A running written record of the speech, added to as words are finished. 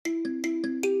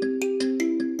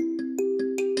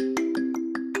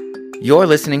You're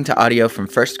listening to audio from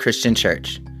First Christian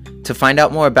Church. To find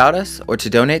out more about us or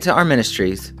to donate to our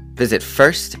ministries, visit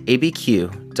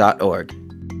firstabq.org.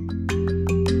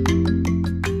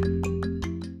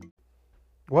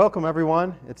 Welcome,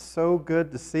 everyone. It's so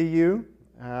good to see you.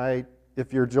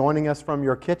 If you're joining us from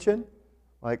your kitchen,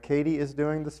 like Katie is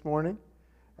doing this morning,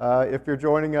 if you're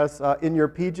joining us in your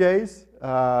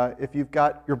PJs, if you've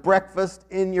got your breakfast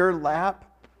in your lap,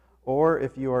 or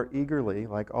if you are eagerly,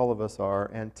 like all of us are,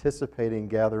 anticipating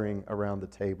gathering around the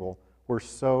table, we're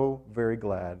so very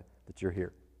glad that you're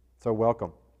here. So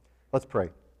welcome. Let's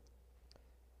pray.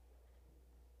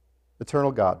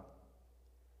 Eternal God,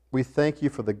 we thank you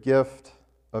for the gift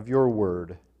of your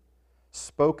word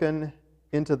spoken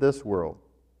into this world,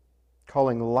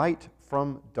 calling light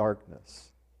from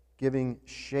darkness, giving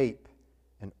shape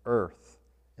and earth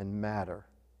and matter.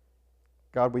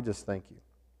 God, we just thank you.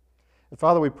 And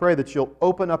Father, we pray that you'll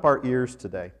open up our ears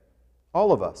today,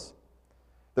 all of us,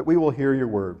 that we will hear your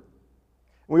word.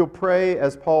 We will pray,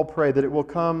 as Paul prayed, that it will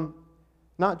come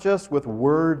not just with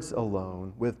words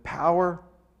alone, with power,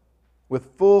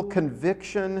 with full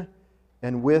conviction,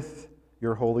 and with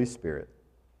your Holy Spirit.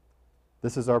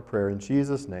 This is our prayer in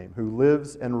Jesus' name, who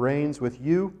lives and reigns with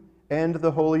you and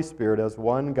the Holy Spirit as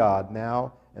one God,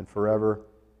 now and forever.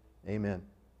 Amen.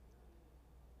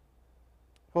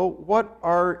 Well, what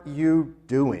are you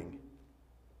doing?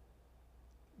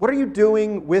 What are you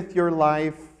doing with your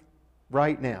life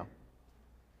right now?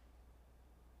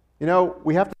 You know,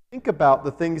 we have to think about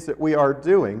the things that we are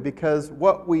doing, because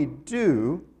what we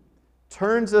do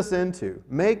turns us into,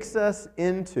 makes us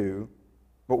into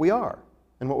what we are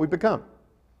and what we become.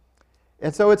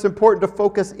 And so it's important to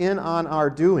focus in on our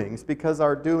doings, because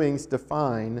our doings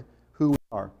define who we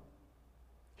are.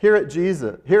 Here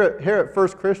at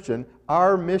First Christian,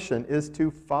 our mission is to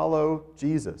follow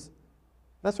Jesus.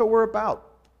 That's what we're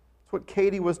about. That's what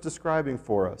Katie was describing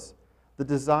for us. The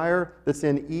desire that's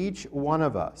in each one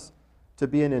of us to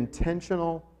be an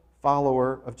intentional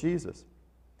follower of Jesus.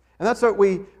 And that's what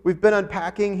we've been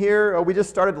unpacking here. We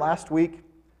just started last week.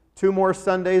 2 more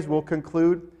Sundays we'll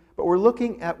conclude. But we're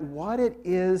looking at what it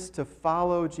is to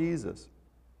follow Jesus.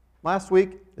 Last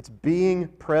week, it's being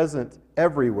present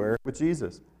everywhere with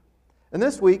Jesus. And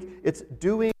this week, it's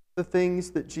doing the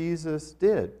things that Jesus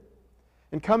did.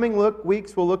 In coming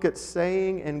weeks, we'll look at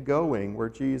saying and going where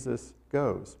Jesus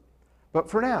goes. But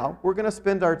for now, we're going to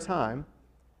spend our time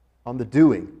on the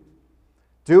doing.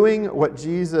 Doing what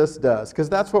Jesus does, because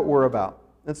that's what we're about.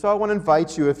 And so I want to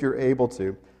invite you, if you're able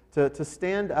to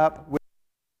stand up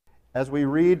as we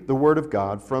read the Word of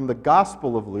God from the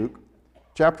Gospel of Luke,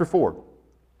 chapter 4.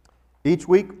 Each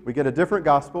week, we get a different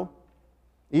gospel.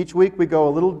 Each week, we go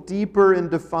a little deeper in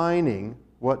defining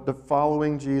what the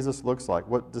following Jesus looks like,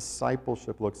 what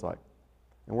discipleship looks like.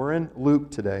 And we're in Luke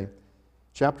today,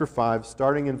 chapter 5,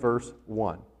 starting in verse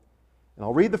 1. And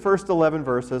I'll read the first 11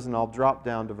 verses, and I'll drop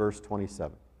down to verse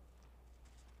 27.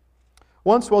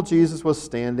 Once while Jesus was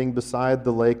standing beside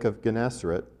the lake of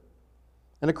Gennesaret,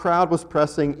 and a crowd was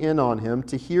pressing in on him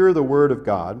to hear the word of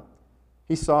God,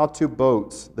 he saw 2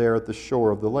 boats there at the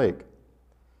shore of the lake.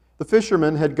 The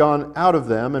fishermen had gone out of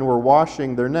them and were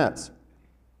washing their nets.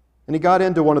 And he got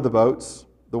into one of the boats,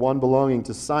 the one belonging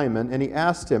to Simon, and he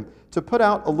asked him to put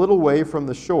out a little way from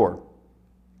the shore.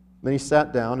 Then he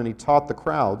sat down and he taught the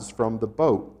crowds from the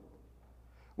boat.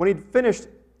 When he'd finished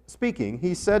speaking,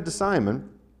 he said to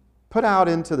Simon, "Put out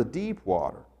into the deep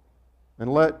water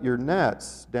and let your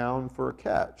nets down for a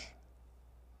catch."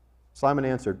 Simon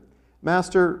answered,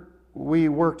 "Master, we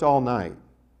worked all night,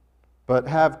 but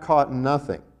have caught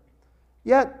nothing.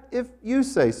 Yet, if you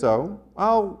say so,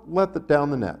 I'll let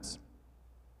down the nets."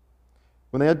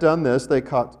 When they had done this, they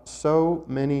caught so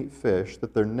many fish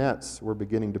that their nets were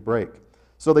beginning to break.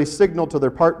 So they signaled to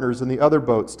their partners in the other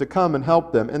boats to come and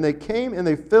help them. And they came and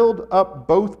they filled up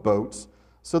both boats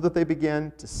so that they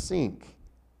began to sink.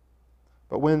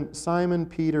 But when Simon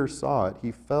Peter saw it,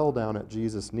 he fell down at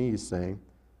Jesus' knees, saying,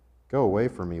 "Go away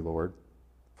from me, Lord,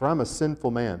 for I'm a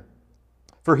sinful man."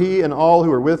 For he and all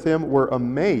who were with him were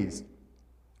amazed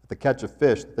at the catch of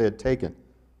fish that they had taken.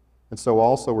 And so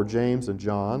also were James and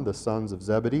John, the sons of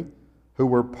Zebedee, who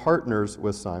were partners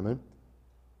with Simon.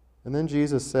 And then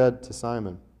Jesus said to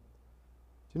Simon,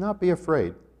 "Do not be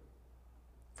afraid.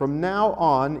 From now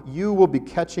on you will be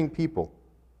catching people."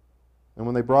 And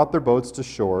when they brought their boats to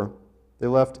shore, they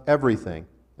left everything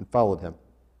and followed him.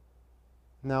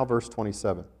 Now verse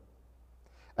 27.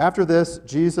 After this,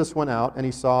 Jesus went out and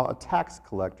he saw a tax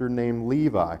collector named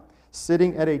Levi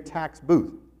sitting at a tax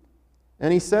booth.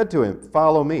 And he said to him,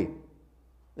 "Follow me."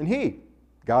 And he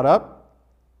got up,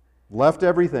 left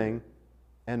everything,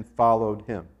 and followed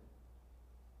him.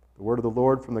 The word of the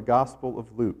Lord from the Gospel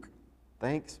of Luke.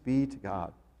 Thanks be to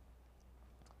God.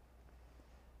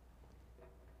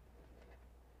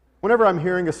 Whenever I'm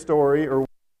hearing a story or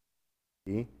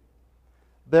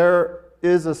there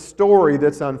is a story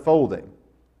that's unfolding.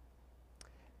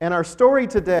 And our story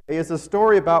today is a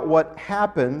story about what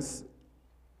happens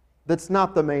that's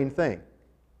not the main thing.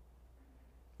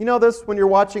 You know this when you're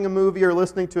watching a movie or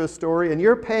listening to a story and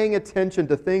you're paying attention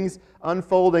to things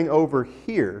unfolding over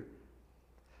here,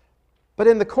 but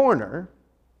in the corner,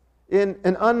 in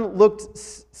an unlooked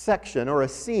section or a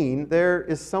scene, there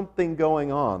is something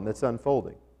going on that's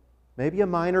unfolding. Maybe a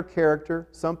minor character,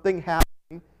 something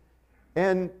happening,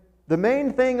 and the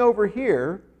main thing over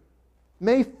here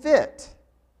may fit,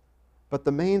 but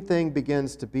the main thing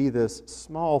begins to be this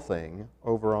small thing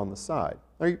over on the side.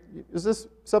 Is this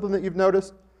something that you've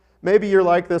noticed? Maybe you're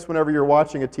like this whenever you're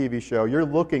watching a TV show. You're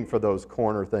looking for those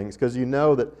corner things because you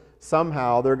know that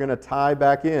somehow they're going to tie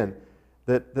back in,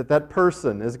 that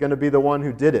person is going to be the one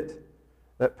who did it.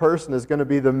 That person is going to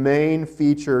be the main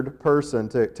featured person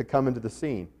to come into the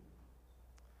scene.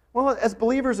 Well, as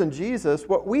believers in Jesus,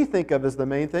 what we think of as the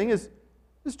main thing is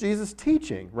Jesus'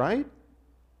 teaching, right?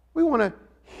 We want to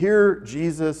hear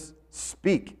Jesus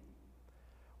speak.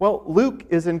 Well, Luke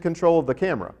is in control of the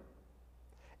camera.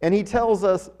 And he tells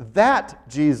us that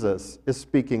Jesus is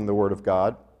speaking the Word of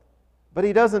God, but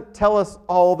he doesn't tell us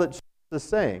all that Jesus is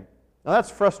saying. Now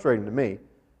that's frustrating to me.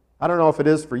 I don't know if it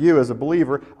is for you as a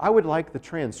believer. I would like the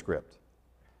transcript.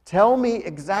 Tell me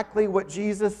exactly what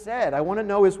Jesus said. I want to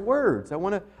know his words. I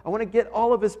want to get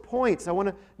all of his points. I want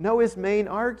to know his main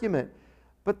argument.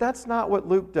 But that's not what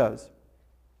Luke does.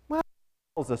 Well,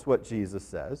 he tells us what Jesus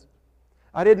says.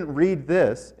 I didn't read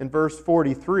this in verse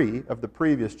 43 of the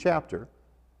previous chapter.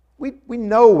 We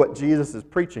know what Jesus is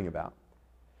preaching about.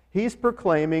 He's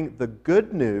proclaiming the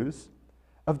good news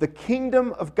of the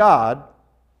kingdom of God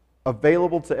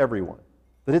available to everyone.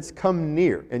 That it's come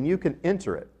near and you can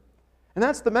enter it. And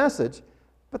that's the message,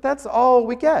 but that's all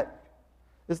we get,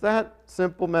 is that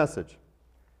simple message.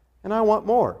 And I want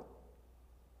more.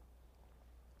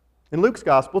 In Luke's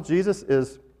gospel, Jesus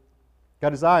is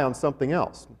got his eye on something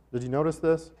else. Did you notice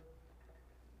this?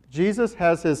 Jesus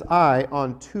has his eye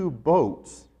on two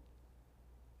boats.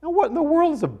 Now, what in the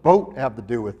world does a boat have to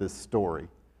do with this story?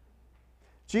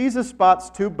 Jesus spots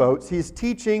two boats. He's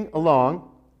teaching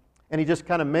along, and he just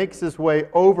kind of makes his way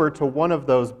over to one of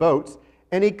those boats,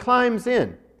 and he climbs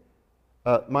in.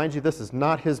 Mind you, this is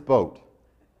not his boat.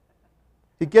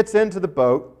 He gets into the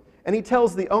boat, and he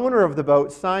tells the owner of the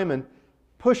boat, Simon,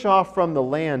 push off from the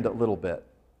land a little bit.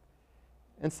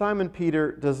 And Simon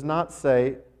Peter does not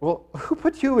say, well, who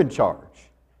put you in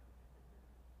charge?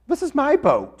 This is my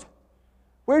boat.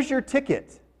 Where's your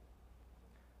ticket?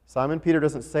 Simon Peter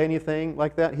doesn't say anything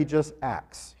like that. He just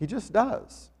acts. He just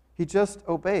does. He just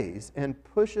obeys and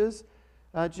pushes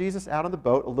Jesus out on the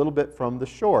boat a little bit from the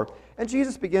shore. And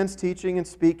Jesus begins teaching and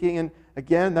speaking, and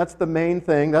again, that's the main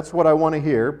thing. That's what I want to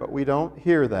hear, but we don't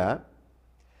hear that.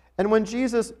 And when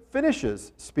Jesus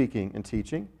finishes speaking and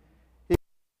teaching, he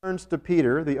turns to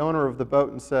Peter, the owner of the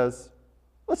boat, and says,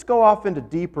 let's go off into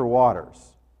deeper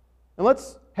waters, and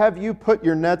let's have you put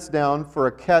your nets down for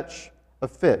a catch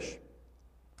of fish.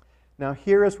 Now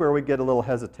here is where we get a little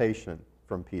hesitation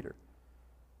from Peter.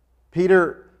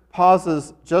 Peter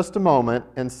pauses just a moment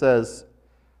and says,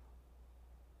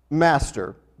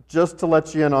 Master, just to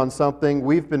let you in on something,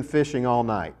 we've been fishing all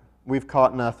night. We've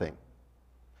caught nothing.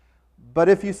 But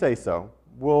if you say so,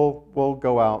 we'll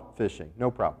go out fishing.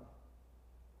 No problem.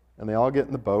 And they all get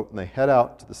in the boat and they head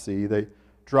out to the sea. They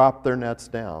drop their nets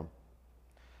down.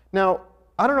 Now,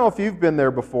 I don't know if you've been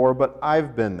there before, but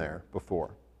I've been there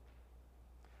before.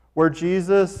 Where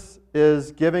Jesus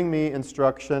is giving me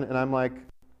instruction and I'm like,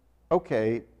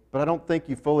 okay, but I don't think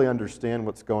you fully understand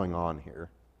what's going on here.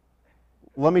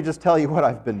 Let me just tell you what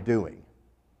I've been doing.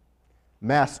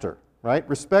 Master, right?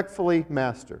 Respectfully,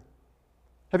 Master.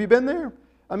 Have you been there?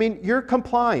 I mean, you're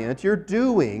compliant, you're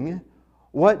doing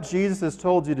what Jesus has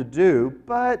told you to do,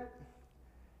 but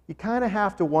you kind of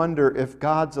have to wonder if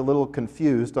God's a little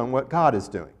confused on what God is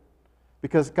doing,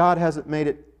 because God hasn't made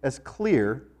it as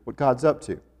clear what God's up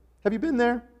to. Have you been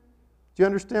there? Do you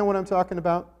understand what I'm talking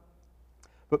about?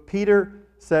 But Peter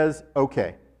says,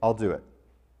 okay, I'll do it.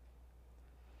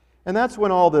 And that's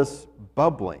when all this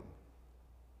bubbling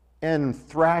and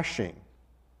thrashing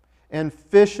and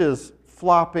fishes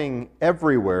flopping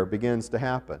everywhere begins to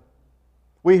happen.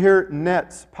 We hear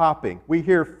nets popping. We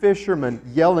hear fishermen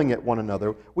yelling at one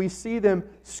another. We see them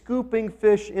scooping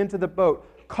fish into the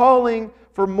boat, calling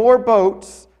for more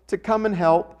boats to come and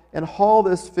help and haul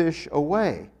this fish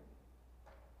away.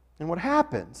 And what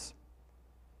happens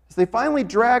As they finally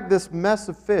drag this mess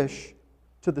of fish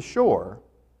to the shore,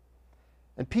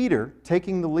 and Peter,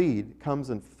 taking the lead, comes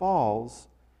and falls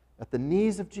at the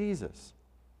knees of Jesus.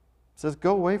 Says,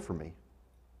 "Go away from me.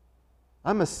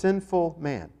 I'm a sinful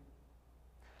man."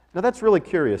 Now that's really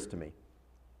curious to me.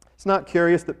 It's not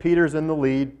curious that Peter's in the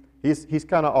lead. He's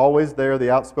kind of always there,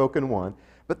 the outspoken one.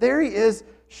 But there he is,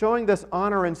 showing this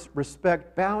honor and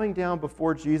respect, bowing down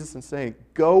before Jesus and saying,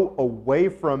 "Go away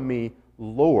from me,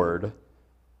 Lord.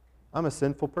 I'm a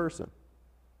sinful person."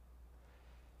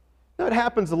 Now it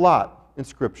happens a lot in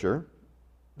Scripture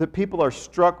that people are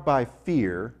struck by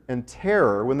fear and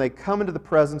terror when they come into the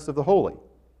presence of the holy.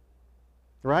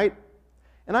 Right?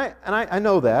 And I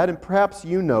know that, and perhaps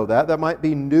you know that. That might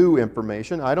be new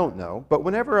information. I don't know. But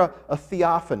whenever a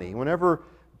theophany, whenever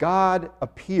God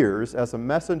appears as a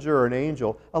messenger or an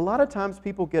angel, a lot of times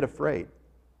people get afraid.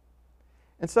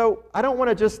 And so I don't want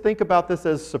to just think about this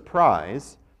as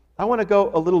surprise. I want to go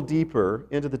a little deeper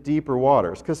into the deeper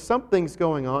waters, because something's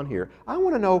going on here. I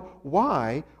want to know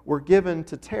why we're given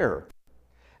to terror.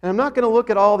 And I'm not going to look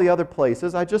at all the other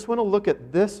places. I just want to look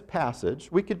at this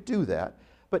passage. We could do that.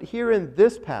 But here in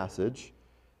this passage,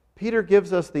 Peter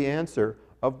gives us the answer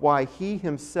of why he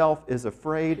himself is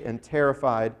afraid and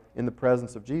terrified in the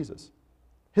presence of Jesus.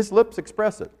 His lips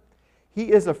express it.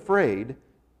 He is afraid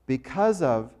because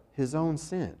of his own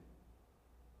sin.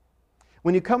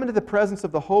 When you come into the presence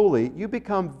of the holy, you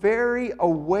become very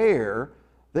aware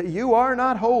that you are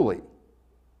not holy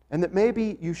and that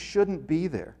maybe you shouldn't be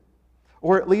there.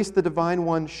 Or at least the Divine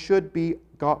One should be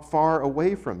got far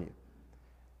away from you.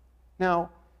 Now,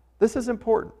 this is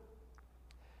important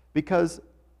because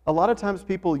a lot of times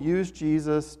people use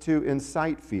Jesus to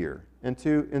incite fear and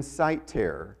to incite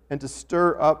terror and to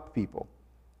stir up people.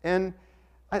 And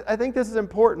I think this is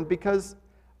important because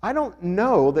I don't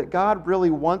know that God really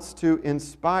wants to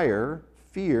inspire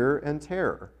fear and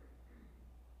terror.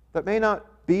 That may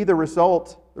not be the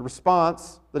response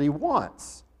that He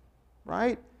wants,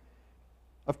 right?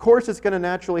 Of course it's going to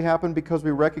naturally happen because we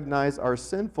recognize our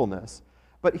sinfulness.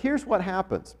 But here's what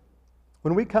happens.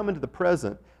 When we come into the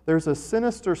present, there's a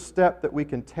sinister step that we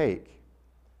can take.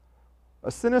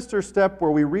 A sinister step where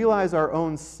we realize our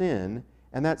own sin,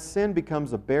 and that sin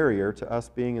becomes a barrier to us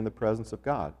being in the presence of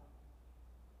God.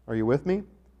 Are you with me?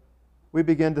 We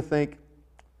begin to think,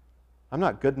 I'm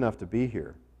not good enough to be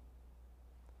here.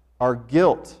 Our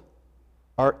guilt,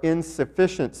 our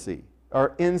insufficiency,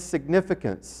 our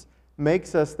insignificance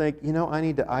makes us think, I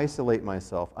need to isolate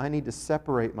myself. I need to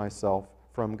separate myself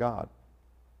from God.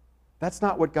 That's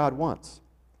not what God wants.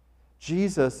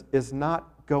 Jesus is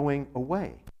not going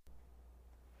away.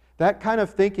 That kind of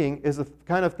thinking is a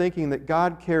kind of thinking that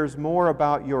God cares more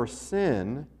about your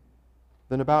sin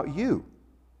than about you.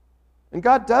 And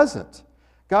God doesn't.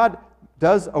 God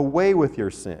does away with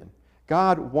your sin.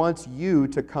 God wants you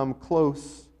to come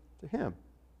close to Him.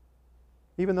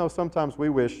 Even though sometimes we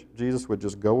wish Jesus would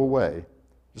just go away,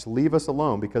 just leave us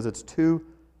alone because it's too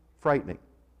frightening.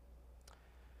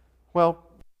 Well,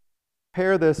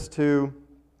 compare this to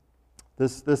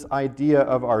this idea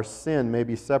of our sin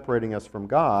maybe separating us from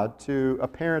God to a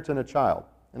parent and a child.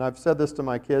 And I've said this to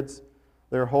my kids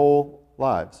their whole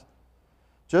lives.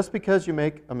 Just because you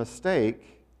make a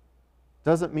mistake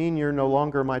doesn't mean you're no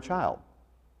longer my child.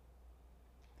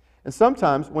 And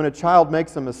sometimes when a child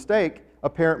makes a mistake, a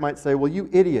parent might say, "Well, you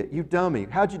idiot, you dummy,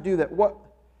 how'd you do that? What?"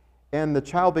 And the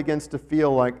child begins to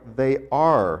feel like they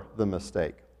are the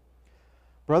mistake.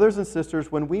 Brothers and sisters,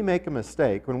 when we make a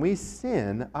mistake, when we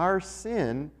sin, our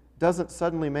sin doesn't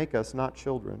suddenly make us not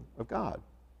children of God.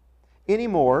 Any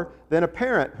more than a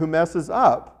parent who messes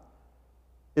up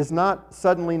is not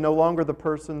suddenly no longer the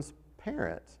person's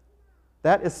parent.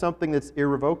 That is something that's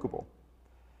irrevocable.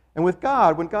 And with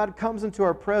God, when God comes into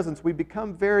our presence, we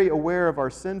become very aware of our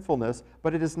sinfulness,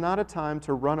 but it is not a time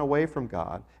to run away from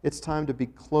God. It's time to be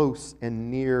close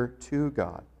and near to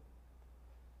God.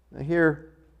 Now here,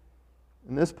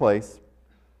 in this place,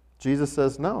 Jesus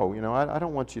says, no, I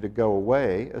don't want you to go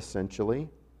away, essentially.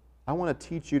 I want to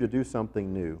teach you to do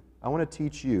something new. I want to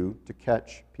teach you to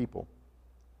catch people.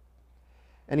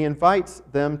 And He invites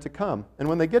them to come. And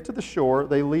when they get to the shore,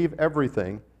 they leave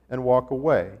everything and walk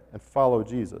away and follow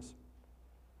Jesus.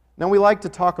 Now we like to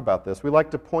talk about this. We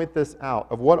like to point this out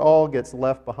of what all gets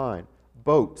left behind.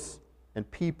 Boats and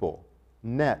people,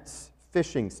 nets,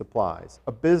 fishing supplies,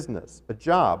 a business, a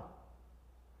job.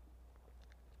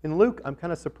 In Luke, I'm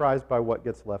kind of surprised by what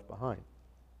gets left behind.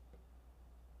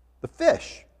 The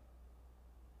fish.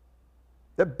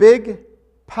 That big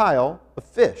pile of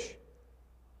fish.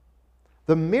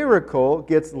 The miracle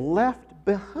gets left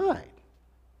behind.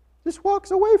 Just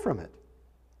walks away from it.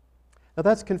 Now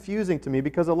that's confusing to me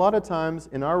because a lot of times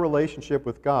in our relationship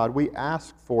with God, we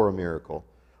ask for a miracle.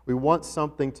 We want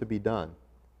something to be done.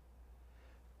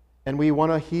 And we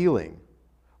want a healing.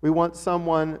 We want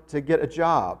someone to get a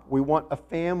job. We want a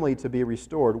family to be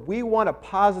restored. We want a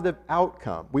positive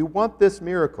outcome. We want this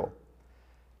miracle.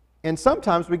 And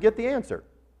sometimes we get the answer.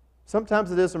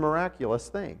 Sometimes it is a miraculous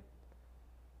thing.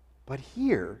 But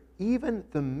here, even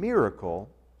the miracle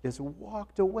is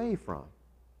walked away from.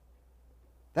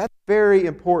 That's very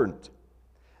important,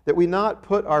 that we not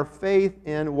put our faith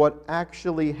in what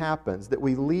actually happens, that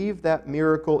we leave that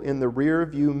miracle in the rear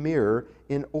view mirror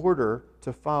in order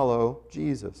to follow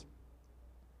Jesus.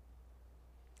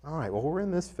 All right, well, we're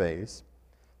in this phase,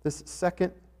 this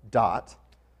second dot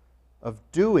of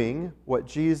doing what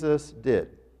Jesus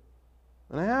did.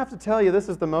 And I have to tell you, this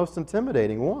is the most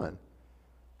intimidating one.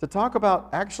 To talk about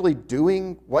actually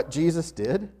doing what Jesus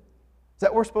did? Is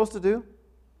that what we're supposed to do?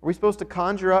 Are we supposed to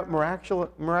conjure up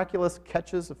miraculous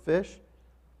catches of fish,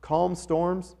 calm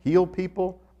storms, heal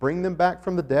people, bring them back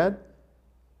from the dead?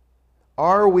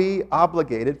 Are we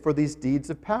obligated for these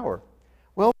deeds of power?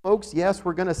 Well, folks, yes,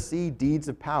 we're going to see deeds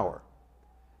of power.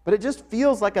 But it just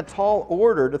feels like a tall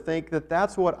order to think that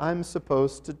that's what I'm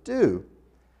supposed to do.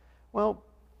 Well,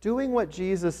 doing what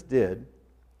Jesus did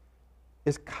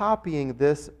is copying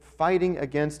this fighting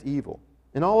against evil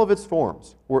in all of its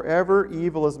forms. Wherever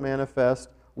evil is manifest,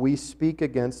 we speak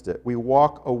against it. We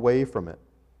walk away from it.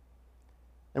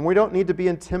 And we don't need to be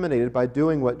intimidated by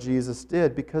doing what Jesus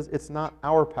did because it's not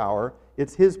our power,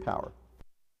 it's His power.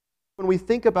 When we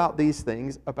think about these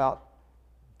things, about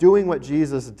doing what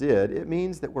Jesus did, it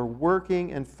means that we're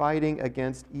working and fighting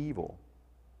against evil.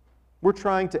 We're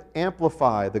trying to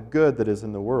amplify the good that is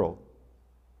in the world.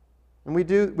 And we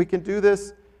can do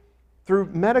this through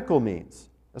medical means,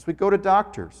 as we go to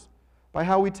doctors, by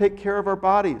how we take care of our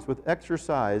bodies with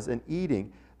exercise and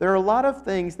eating. There are a lot of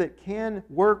things that can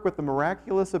work with the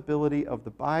miraculous ability of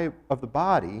the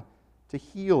body to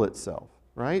heal itself,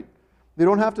 right? We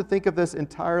don't have to think of this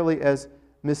entirely as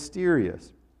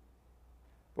mysterious.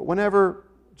 But whenever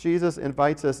Jesus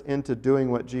invites us into doing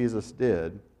what Jesus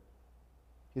did,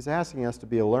 He's asking us to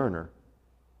be a learner,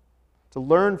 to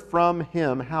learn from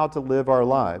Him how to live our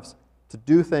lives, to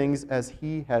do things as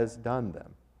He has done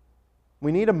them.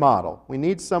 We need a model. We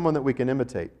need someone that we can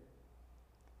imitate.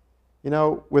 You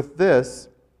know, with this,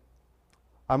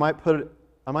 I might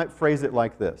phrase it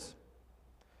like this.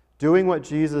 Doing what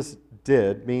Jesus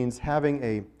did means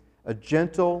having a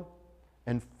gentle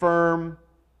and firm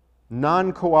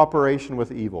non-cooperation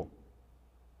with evil.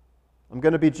 I'm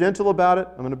going to be gentle about it,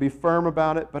 I'm going to be firm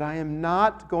about it, but I am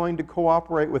not going to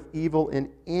cooperate with evil in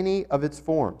any of its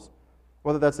forms,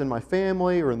 whether that's in my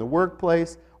family or in the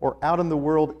workplace or out in the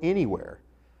world anywhere.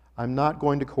 I'm not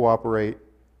going to cooperate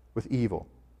with evil.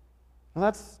 Now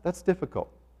that's difficult.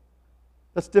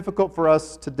 That's difficult for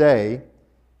us today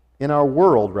in our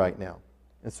world right now.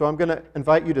 And so I'm going to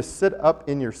invite you to sit up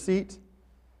in your seat,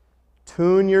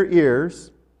 tune your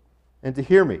ears, and to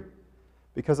hear me.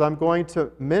 Because I'm going to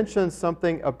mention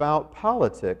something about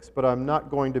politics, but I'm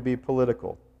not going to be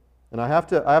political. And I have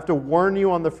to warn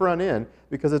you on the front end,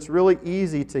 because it's really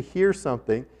easy to hear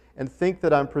something and think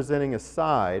that I'm presenting a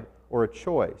side or a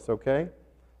choice, okay?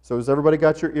 So has everybody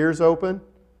got your ears open?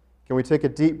 Can we take a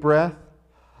deep breath?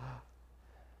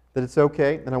 That it's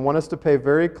okay? And I want us to pay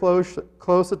very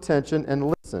close attention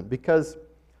and listen, because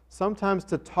sometimes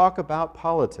to talk about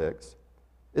politics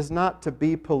is not to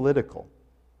be political.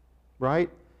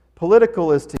 Right?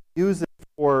 Political is to use it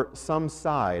for some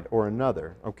side or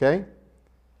another, okay?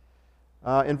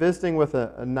 In visiting with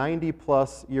a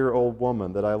 90-plus-year-old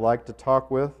woman that I like to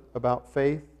talk with about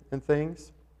faith and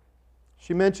things,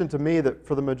 she mentioned to me that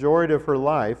for the majority of her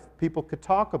life, people could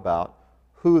talk about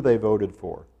who they voted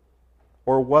for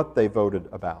or what they voted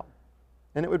about.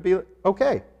 And it would be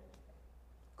okay.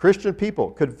 Christian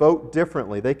people could vote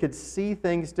differently. They could see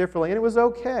things differently, and it was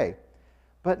okay.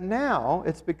 But now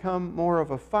it's become more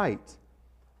of a fight,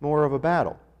 more of a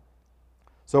battle.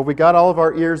 So we got all of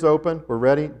our ears open. We're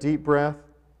ready. Deep breath.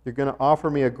 You're going to offer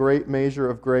me a great measure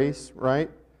of grace, right?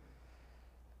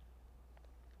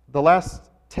 The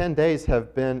last 10 days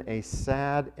have been a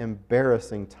sad,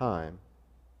 embarrassing time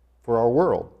for our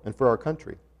world and for our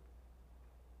country.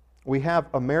 We have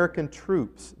American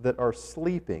troops that are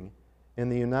sleeping in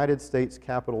the United States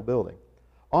Capitol building,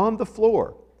 on the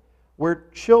floor, where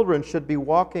children should be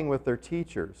walking with their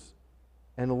teachers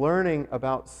and learning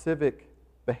about civic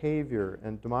behavior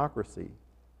and democracy,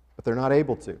 but they're not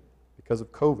able to because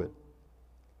of COVID.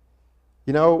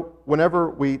 You know,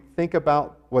 whenever we think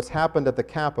about what's happened at the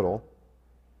Capitol,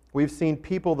 we've seen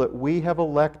people that we have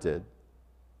elected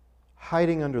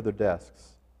hiding under their desks,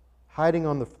 hiding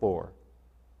on the floor,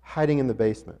 hiding in the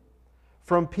basement,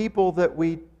 from people that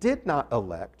we did not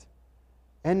elect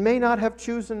and may not have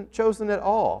chosen at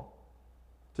all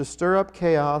to stir up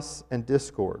chaos and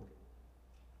discord.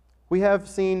 We have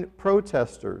seen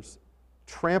protesters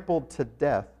trampled to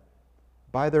death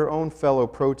by their own fellow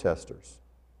protesters.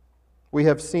 We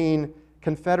have seen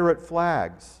Confederate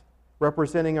flags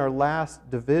representing our last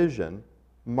division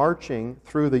marching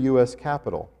through the U.S.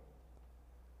 Capitol.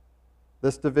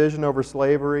 This division over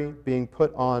slavery being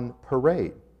put on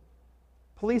parade.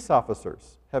 Police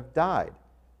officers have died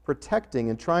protecting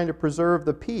and trying to preserve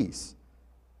the peace.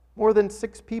 More than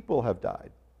 6 people have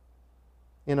died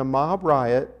in a mob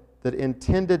riot that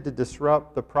intended to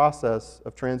disrupt the process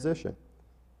of transition.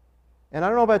 And I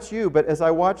don't know about you, but as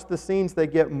I watch the scenes, they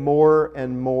get more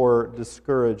and more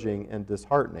discouraging and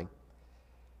disheartening.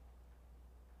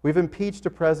 We've impeached a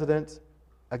president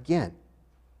again.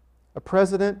 A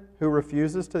president who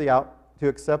refuses to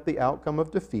accept the outcome of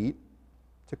defeat,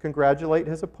 to congratulate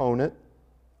his opponent,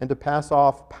 and to pass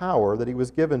off power that he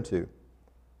was given to.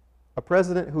 A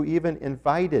president who even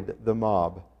invited the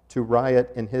mob to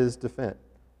riot in his defense.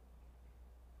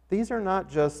 These are not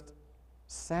just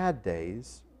sad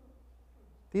days.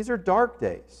 These are dark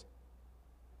days.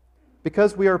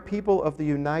 Because we are people of the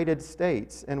United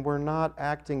States and we're not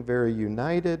acting very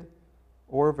united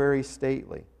or very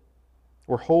stately.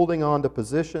 We're holding on to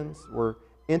positions, we're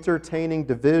entertaining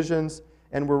divisions,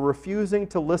 and we're refusing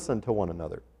to listen to one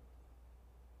another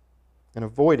and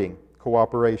avoiding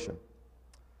cooperation.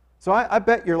 So I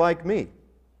bet you're like me.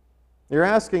 You're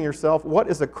asking yourself, what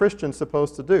is a Christian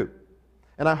supposed to do?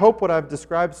 And I hope what I've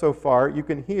described so far, you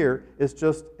can hear, is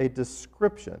just a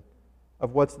description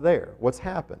of what's there, what's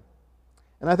happened.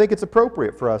 And I think it's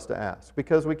appropriate for us to ask,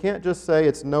 because we can't just say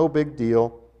it's no big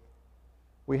deal.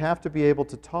 We have to be able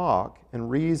to talk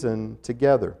and reason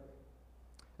together.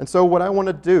 And so what I want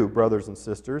to do, brothers and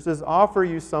sisters, is offer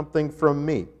you something from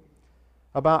me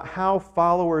about how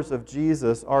followers of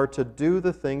Jesus are to do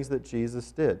the things that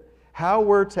Jesus did, how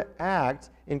we're to act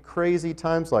in crazy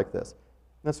times like this.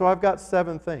 And so I've got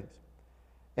 7 things.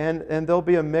 And there'll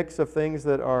be a mix of things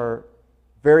that are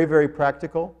very, very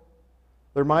practical.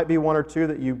 There might be 1 or 2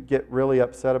 that you get really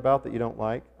upset about that you don't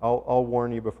like. I'll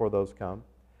warn you before those come.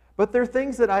 But they're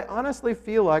things that I honestly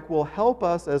feel like will help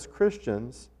us as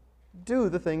Christians do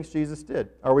the things Jesus did.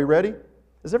 Are we ready?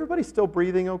 Is everybody still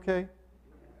breathing okay?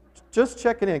 Just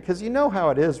checking in, because you know how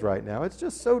it is right now. It's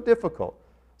just so difficult.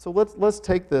 So let's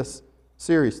take this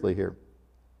seriously here.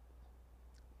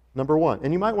 Number 1,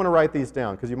 and you might want to write these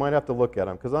down because you might have to look at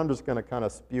them, because I'm just going to kind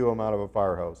of spew them out of a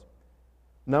fire hose.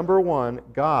 Number 1,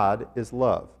 God is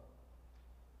love.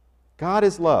 God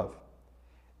is love.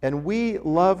 And we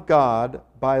love God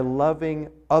by loving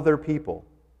other people,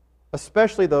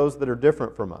 especially those that are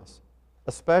different from us,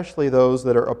 especially those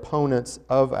that are opponents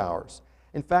of ours.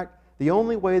 In fact, the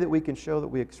only way that we can show that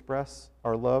we express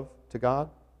our love to God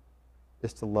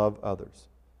is to love others.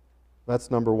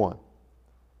 That's number 1.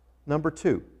 Number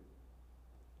 2,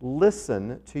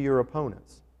 listen to your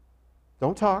opponents.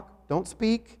 Don't talk, don't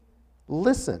speak,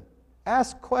 listen.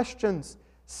 Ask questions,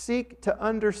 seek to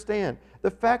understand.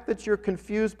 The fact that you're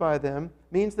confused by them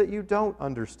means that you don't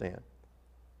understand.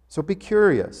 So be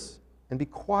curious and be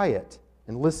quiet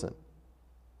and listen.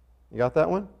 You got that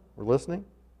one? We're listening?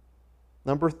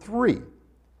 Number 3,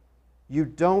 you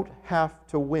don't have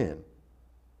to win.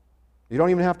 You don't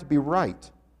even have to be right.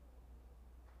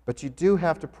 But you do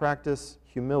have to practice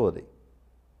humility.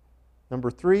 Number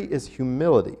 3 is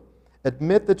humility.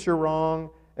 Admit that you're wrong.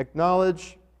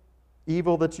 Acknowledge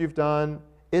evil that you've done.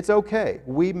 It's okay.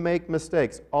 We make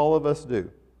mistakes. All of us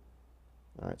do.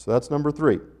 All right, so that's number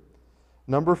 3.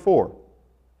 Number 4.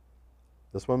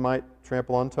 This one might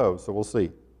trample on toes, so we'll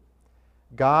see.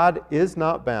 God is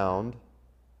not bound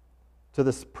to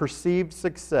the perceived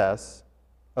success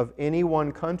of any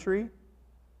one country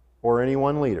or any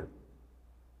one leader.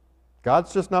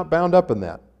 God's just not bound up in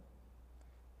that.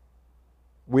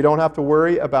 We don't have to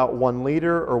worry about one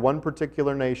leader or one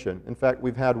particular nation. In fact,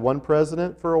 we've had one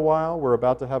president for a while. We're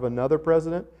about to have another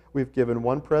president. We've given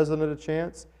one president a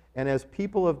chance. And as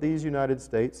people of these United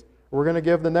States, we're going to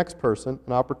give the next person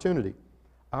an opportunity.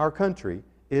 Our country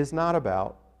is not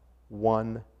about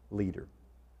one leader.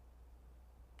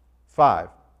 5.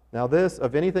 Now this,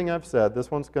 of anything I've said, this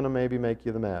one's going to maybe make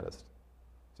you the maddest.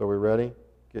 So we ready?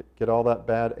 Get all that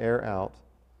bad air out.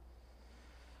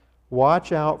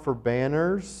 Watch out for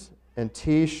banners and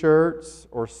T-shirts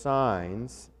or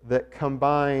signs that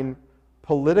combine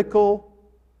political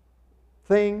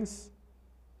things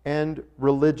and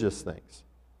religious things.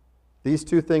 These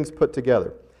 2 things put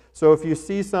together. So if you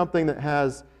see something that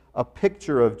has a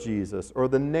picture of Jesus or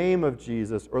the name of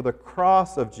Jesus or the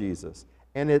cross of Jesus,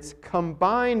 and it's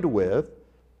combined with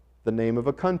the name of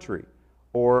a country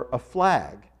or a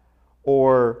flag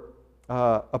or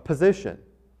a position.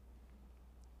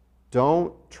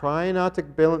 Try not to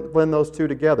blend those two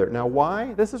together. Now,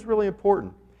 why? This is really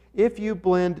important. If you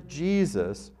blend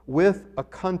Jesus with a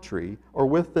country or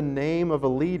with the name of a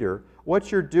leader,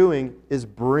 what you're doing is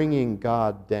bringing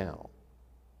God down.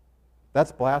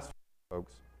 That's blasphemy,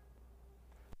 folks.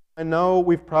 I know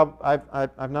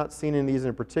I've not seen any of these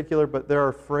in particular, but there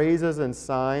are phrases and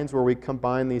signs where we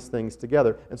combine these things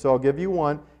together. And so I'll give you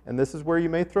one, and this is where you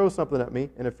may throw something at me.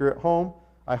 And if you're at home,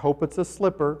 I hope it's a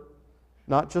slipper,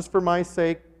 not just for my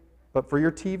sake, but for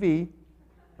your TV.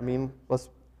 I mean,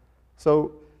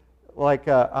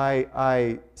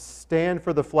 I stand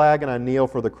for the flag and I kneel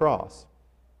for the cross.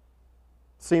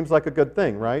 Seems like a good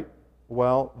thing, right?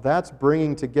 Well, that's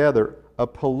bringing together a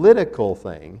political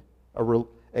thing,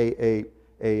 a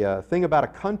thing about a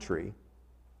country,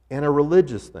 and a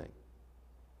religious thing.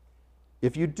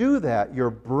 If you do that, you're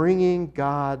bringing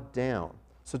God down.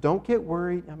 So don't get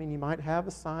worried. I mean, you might have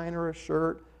a sign or a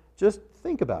shirt. Just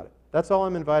think about it. That's all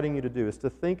I'm inviting you to do, is to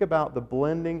think about the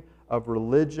blending of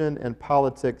religion and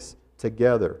politics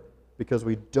together, because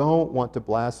we don't want to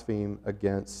blaspheme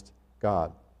against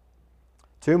God.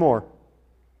 Two more.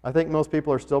 I think most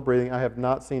people are still breathing. I have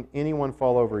not seen anyone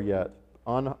fall over yet.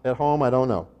 At home, I don't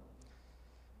know.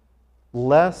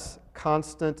 Less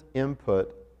constant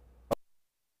input.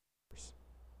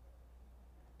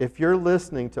 If you're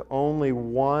listening to only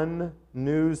one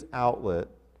news outlet,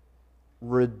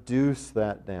 reduce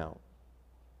that down.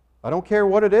 I don't care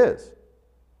what it is,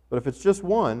 but if it's just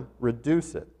one,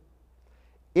 reduce it.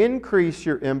 Increase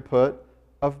your input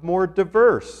of more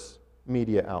diverse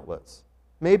media outlets.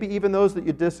 Maybe even those that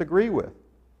you disagree with,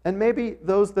 and maybe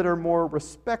those that are more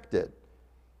respected.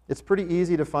 It's pretty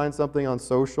easy to find something on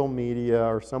social media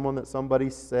or someone that somebody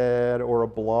said or a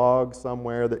blog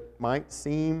somewhere that might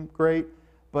seem great,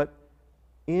 but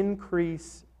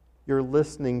increase your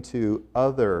listening to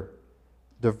other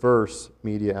diverse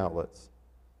media outlets.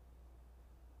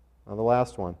 Now the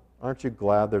last one. Aren't you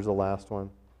glad there's a last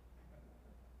one?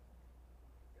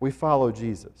 We follow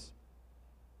Jesus.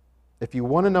 If you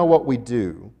want to know what we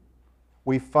do,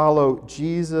 we follow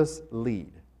Jesus'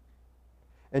 lead.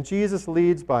 And Jesus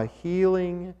leads by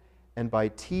healing and by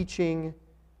teaching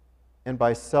and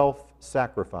by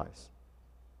self-sacrifice.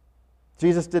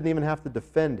 Jesus didn't even have to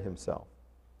defend himself.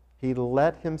 He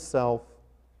let himself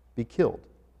be killed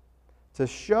to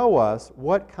show us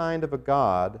what kind of a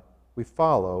God we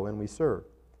follow and we serve.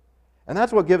 And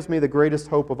that's what gives me the greatest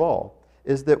hope of all,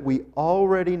 is that we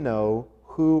already know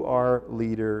who our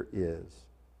leader is.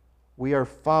 We are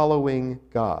following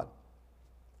God.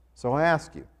 So I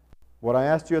ask you, what I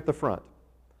asked you at the front,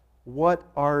 what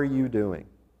are you doing?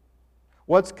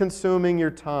 What's consuming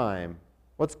your time?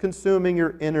 What's consuming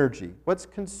your energy? What's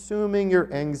consuming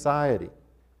your anxiety?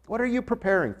 What are you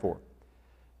preparing for?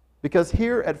 Because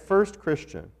here at First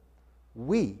Christian,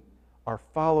 we are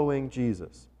following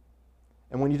Jesus.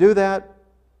 And when you do that,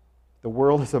 the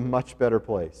world is a much better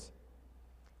place.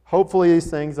 Hopefully these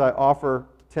things I offer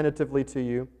tentatively to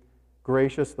you,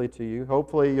 graciously to you.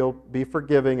 Hopefully you'll be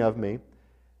forgiving of me.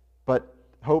 But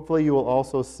hopefully you will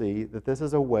also see that this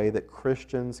is a way that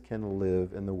Christians can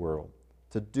live in the world,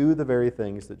 to do the very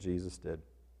things that Jesus did.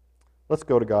 Let's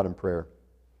go to God in prayer.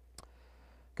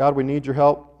 God, we need your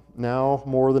help now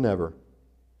more than ever.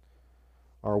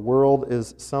 Our world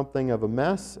is something of a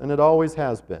mess, and it always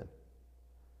has been.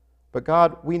 But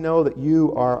God, we know that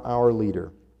you are our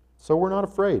leader, so we're not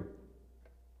afraid.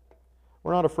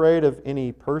 We're not afraid of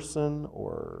any person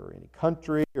or any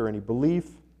country or any belief,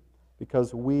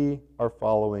 because we are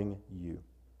following you.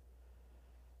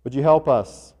 Would you help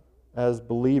us as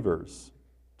believers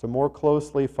to more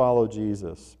closely follow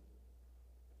Jesus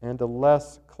and to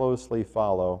less closely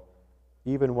follow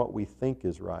even what we think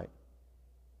is right,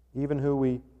 even who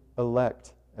we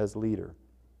elect as leader,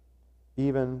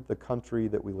 even the country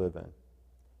that we live in.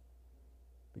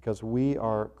 Because we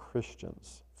are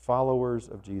Christians, followers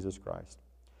of Jesus Christ.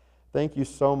 Thank you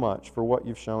so much for what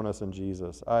you've shown us in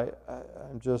Jesus.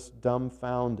 I'm just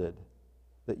dumbfounded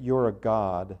that you're a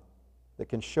God that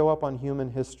can show up on human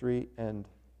history and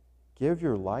give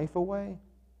your life away.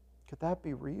 Could that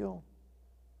be real?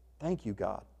 Thank you,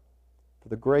 God, for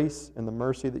the grace and the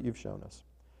mercy that you've shown us.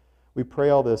 We pray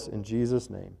all this in Jesus'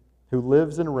 name, who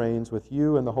lives and reigns with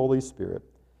you and the Holy Spirit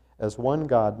as one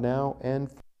God now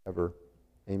and forever.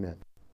 Amen.